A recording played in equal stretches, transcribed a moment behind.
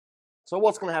So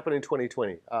what's going to happen in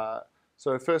 2020?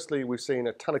 So firstly, we've seen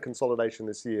a ton of consolidation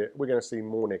this year. We're going to see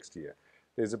more next year.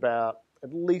 There's about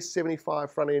at least 75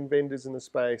 front-end vendors in the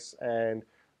space, and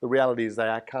the reality is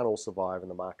they can't all survive in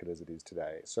the market as it is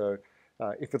today. So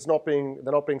if they're not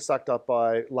being sucked up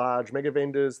by large mega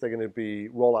vendors, they're going to be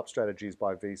roll-up strategies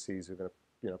by VCs who are going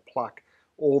to pluck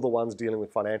all the ones dealing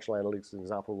with financial analytics, as an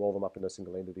example, roll them up in a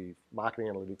single entity,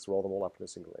 marketing analytics, roll them all up in a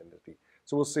single entity.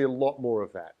 So we'll see a lot more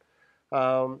of that.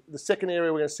 The second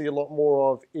area we're going to see a lot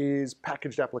more of is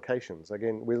packaged applications.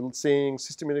 Again, we're seeing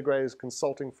system integrators,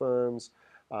 consulting firms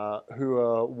who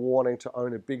are wanting to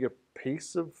own a bigger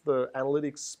piece of the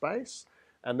analytics space,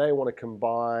 and they want to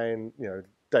combine,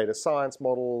 data science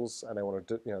models, and they want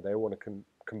to,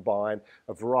 combine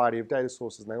a variety of data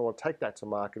sources, and they want to take that to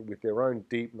market with their own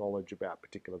deep knowledge about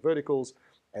particular verticals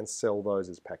and sell those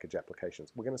as package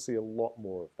applications. We're going to see a lot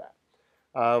more of that.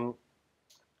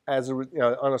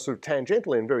 On a sort of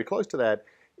tangential end, very close to that,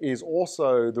 is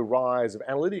also the rise of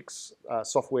analytics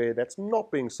software that's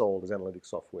not being sold as analytics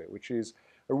software, which is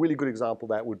a really good example.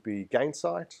 That would be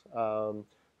Gainsight,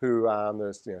 who are in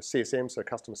the CSM, so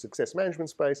customer success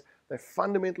management space. They're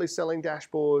fundamentally selling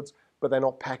dashboards, but they're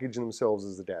not packaging themselves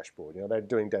as a dashboard. They're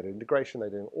doing data integration,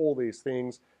 they're doing all these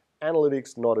things.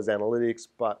 Analytics, not as analytics,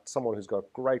 but someone who's got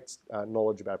great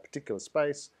knowledge about a particular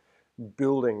space,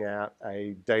 building out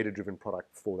a data-driven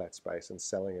product for that space and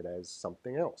selling it as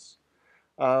something else.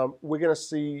 We're going to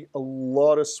see a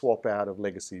lot of swap out of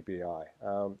legacy BI.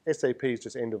 SAP is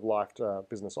just end-of-life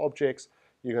business objects.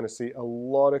 You're going to see a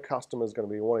lot of customers going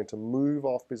to be wanting to move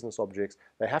off business objects.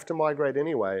 They have to migrate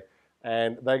anyway,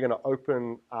 and they're going to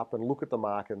open up and look at the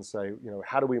market and say,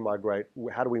 how do we migrate?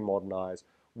 How do we modernize?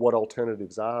 What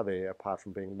alternatives are there apart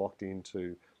from being locked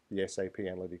into the SAP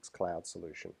Analytics Cloud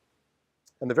solution?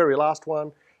 And the very last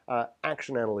one,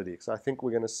 action analytics. I think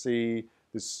we're going to see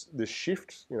this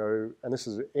shift, and this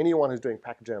is anyone who's doing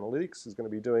package analytics is going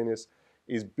to be doing this,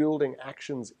 is building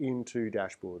actions into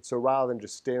dashboards. So rather than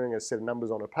just staring at a set of numbers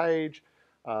on a page,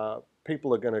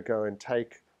 people are going to go and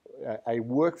take a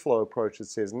workflow approach that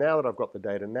says, now that I've got the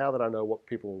data, now that I know what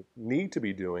people need to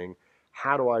be doing,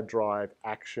 how do I drive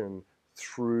action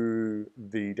through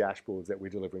the dashboards that we're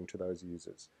delivering to those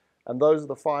users? And those are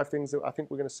the 5 things that I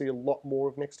think we're going to see a lot more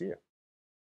of next year.